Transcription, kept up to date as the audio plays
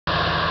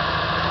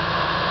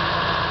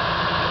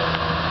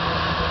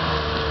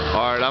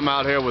Alright, I'm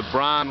out here with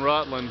Brian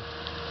Rutland.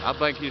 I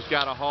think he's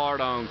got a hard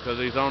on because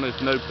he's on his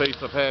new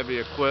piece of heavy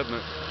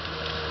equipment.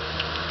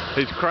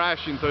 He's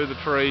crashing through the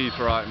trees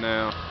right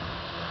now.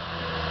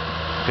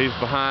 He's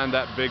behind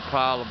that big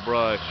pile of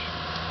brush.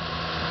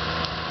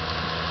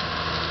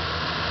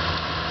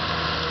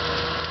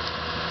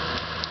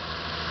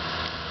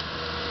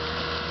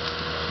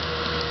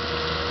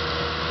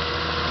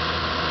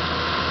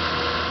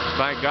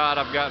 Thank God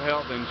I've got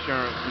health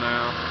insurance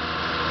now.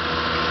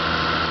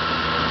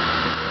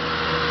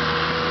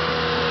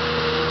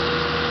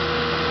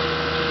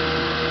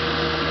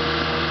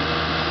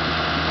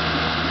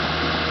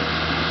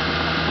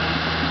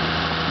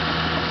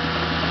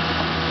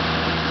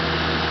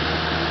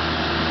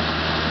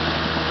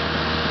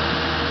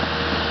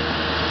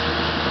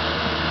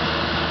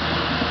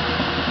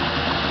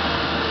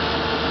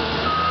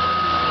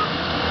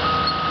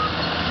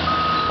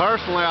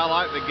 Personally, I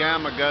like the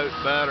Gamma Goat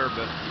better,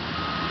 but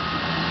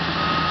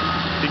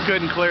he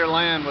couldn't clear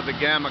land with the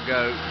Gamma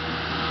Goat.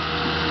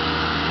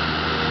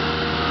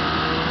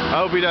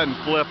 I hope he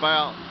doesn't flip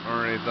out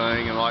or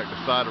anything and like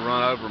decide to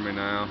run over me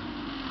now.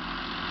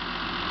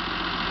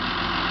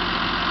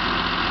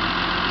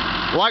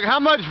 Like, how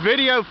much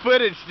video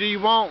footage do you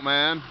want,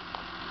 man?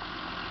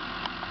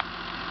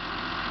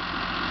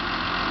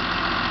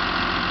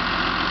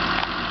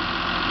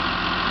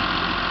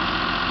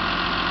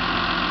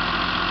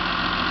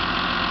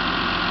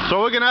 So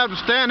we're going to have to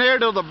stand here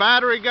till the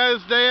battery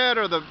goes dead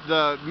or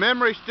the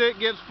memory stick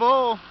gets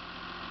full.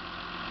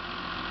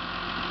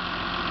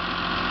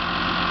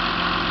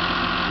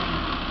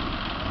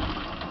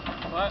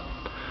 What?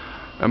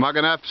 Am I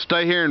going to have to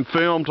stay here and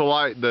film till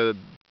like the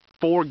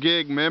 4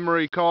 gig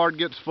memory card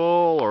gets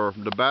full or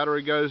the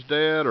battery goes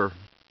dead or?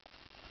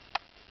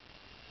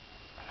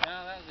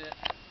 No, that's it.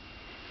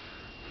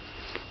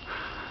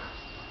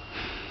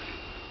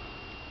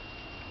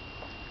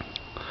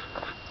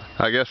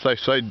 I guess they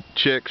say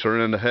chicks are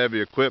into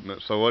heavy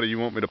equipment, so what do you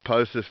want me to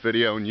post this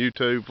video on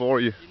YouTube for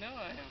you? You know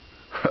I am.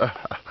 Sure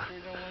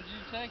don't want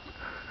you to take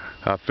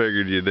it. I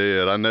figured you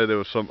did. I knew there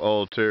was some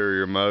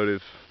ulterior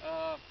motive.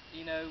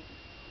 You know,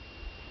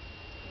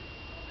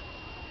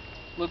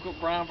 look what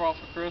Brian brought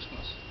for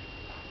Christmas.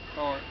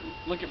 Or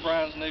look at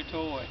Brian's new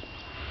toy.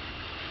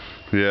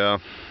 Yeah.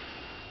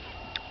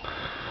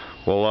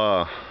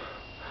 Well,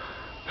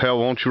 hell,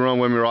 won't you run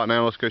with me right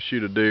now? Let's go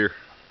shoot a deer.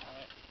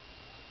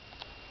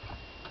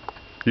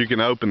 You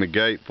can open the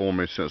gate for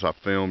me since I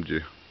filmed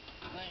you.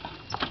 Thank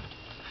you.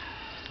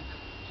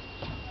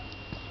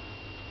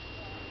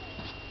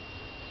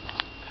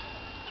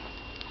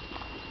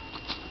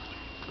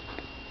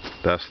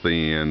 That's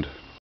the end.